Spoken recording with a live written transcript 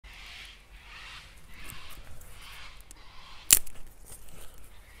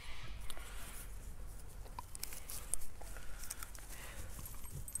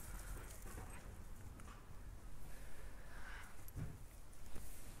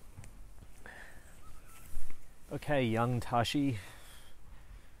Okay, young Tashi,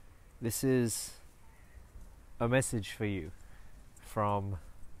 this is a message for you from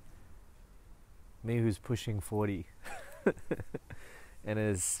me who's pushing 40 and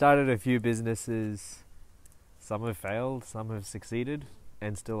has started a few businesses. Some have failed, some have succeeded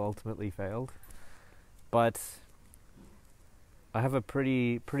and still ultimately failed. But I have a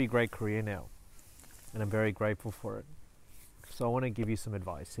pretty great career now and I'm very grateful for it. So I want to give you some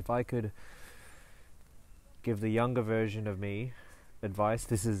advice. If I could give the younger version of me advice,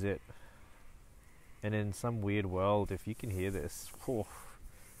 this is it. And in some weird world, if you can hear this,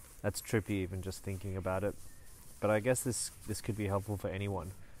 that's trippy even just thinking about it. But I guess this could be helpful for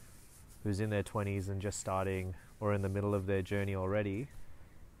anyone who's in their 20s and just starting or in the middle of their journey already,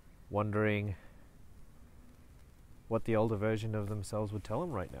 wondering what the older version of themselves would tell them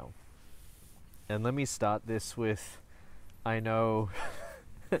right now. And let me start this with, I know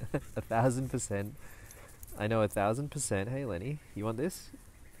 1,000%. I know 1,000%. Hey Lenny, you want this?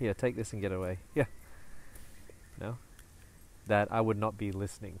 Here, take this and get away. Yeah. No? That I would not be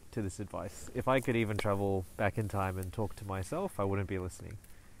listening to this advice. If I could even travel back in time and talk to myself, I wouldn't be listening.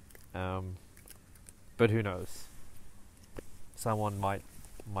 But who knows? Someone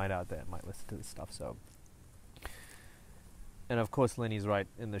might out there might listen to this stuff. So, and of course Lenny's right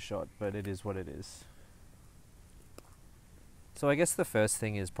in the shot, but it is what it is. So I guess the first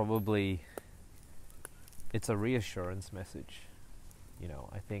thing is probably it's a reassurance message. You know,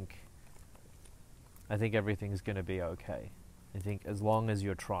 I think everything's going to be okay. I think as long as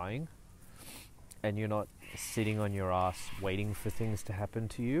you're trying and you're not sitting on your ass waiting for things to happen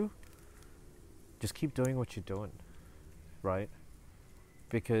to you, just keep doing what you're doing, right?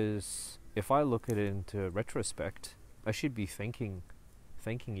 Because if I look at it into retrospect, I should be thanking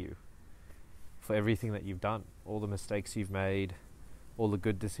you for everything that you've done, all the mistakes you've made, all the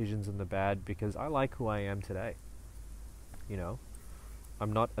good decisions and the bad, because I like who I am today. You know,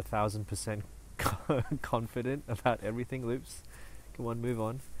 I'm not 1,000% confident about everything. Loops, come on, move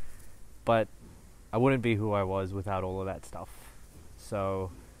on. But I wouldn't be who I was without all of that stuff. So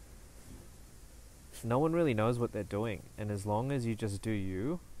no one really knows what they're doing, and as long as you just do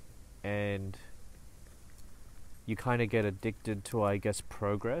you, and you kind of get addicted to, I guess,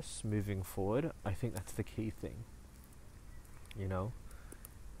 progress moving forward, I think that's the key thing. You know?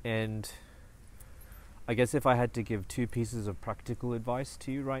 And I guess if I had to give two pieces of practical advice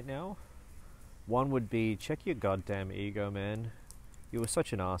to you right now, one would be check your goddamn ego, man. You were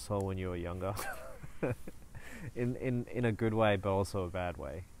such an asshole when you were younger. in a good way, but also a bad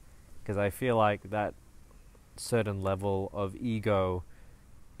way. Because I feel like that certain level of ego,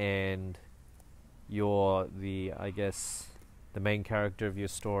 and you're the main character of your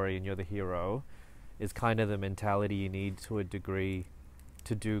story and you're the hero, is kind of the mentality you need to a degree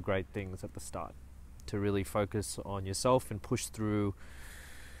to do great things at the start, to really focus on yourself and push through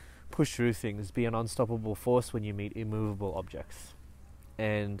things, be an unstoppable force when you meet immovable objects.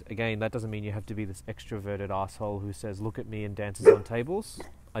 And again, that doesn't mean you have to be this extroverted asshole who says, look at me, and dances on tables.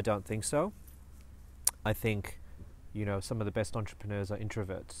 I don't think so. I think, you know, some of the best entrepreneurs are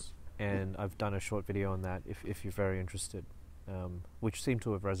introverts, and I've done a short video on that if you're very interested, which seemed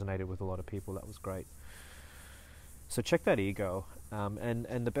to have resonated with a lot of people. That was great. So check that ego,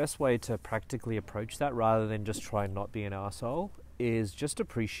 and the best way to practically approach that, rather than just try and not be an asshole, is just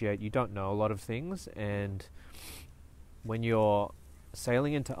appreciate you don't know a lot of things, and when you're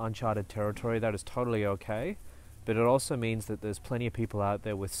sailing into uncharted territory, that is totally okay. But it also means that there's plenty of people out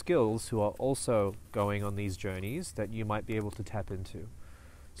there with skills who are also going on these journeys that you might be able to tap into.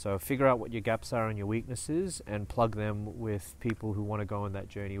 So figure out what your gaps are and your weaknesses, and plug them with people who want to go on that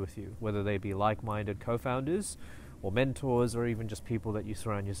journey with you, whether they be like-minded co-founders or mentors, or even just people that you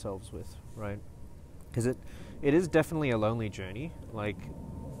surround yourselves with, right? Because it is definitely a lonely journey,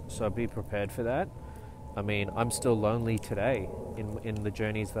 so be prepared for that. I mean, I'm still lonely today in the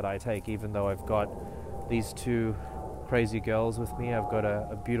journeys that I take, even though I've got these two crazy girls with me. I've got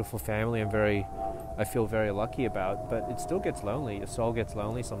a beautiful family I feel very lucky about, but it still gets lonely. Your soul gets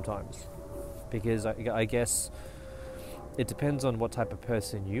lonely sometimes, because I guess it depends on what type of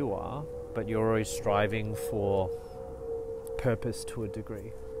person you are, but you're always striving for purpose to a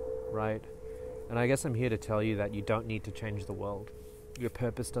degree, right? And I guess I'm here to tell you that you don't need to change the world. Your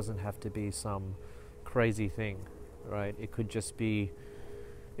purpose doesn't have to be some crazy thing, right? It could just be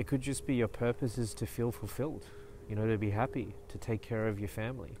your purpose is to feel fulfilled, you know, to be happy, to take care of your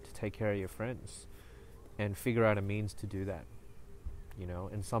family, to take care of your friends, and figure out a means to do that, you know.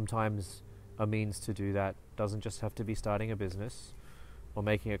 And sometimes a means to do that doesn't just have to be starting a business or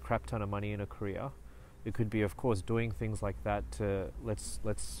making a crap ton of money in a career. It could be, of course, doing things like that to let's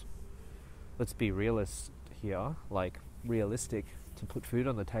be realists here, like realistic, to put food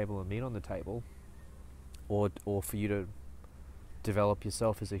on the table and meat on the table, or for you to develop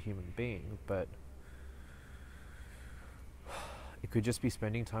yourself as a human being. But it could just be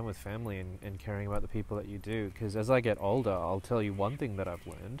spending time with family and caring about the people that you do. Because as I get older, I'll tell you one thing that I've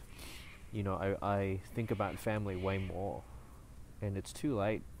learned. You know, I think about family way more, and it's too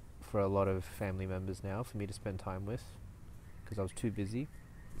late for a lot of family members now for me to spend time with, because I was too busy.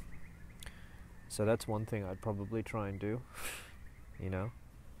 So that's one thing I'd probably try and do, you know.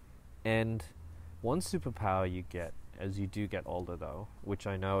 And one superpower you get as you do get older, though, which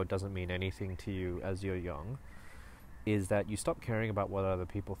I know doesn't mean anything to you as you're young, is that you stop caring about what other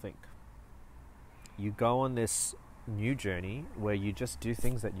people think. You go on this new journey where you just do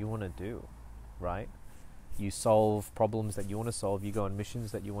things that you want to do, right? You solve problems that you want to solve. You go on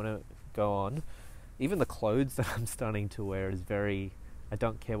missions that you want to go on. Even the clothes that I'm starting to wear is very, I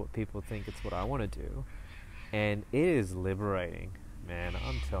don't care what people think, it's what I want to do. And it is liberating, man,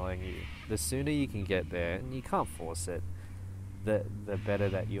 I'm telling you. The sooner you can get there, and you can't force it, the better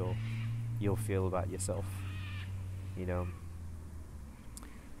that you'll feel about yourself, you know.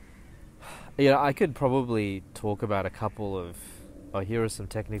 Yeah, I could probably talk about a couple of, here are some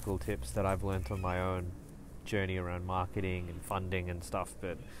technical tips that I've learnt on my own journey around marketing and funding and stuff,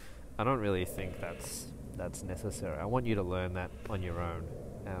 but I don't really think that's necessary. I want you to learn that on your own,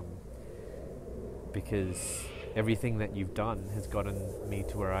 because everything that you've done has gotten me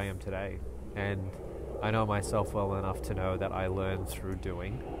to where I am today, and I know myself well enough to know that I learn through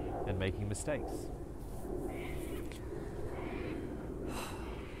doing and making mistakes.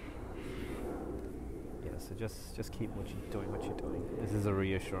 Yeah, so just keep doing what you're doing. This is a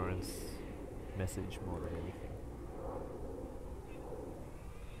reassurance message more than anything.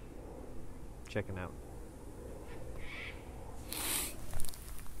 Checking out.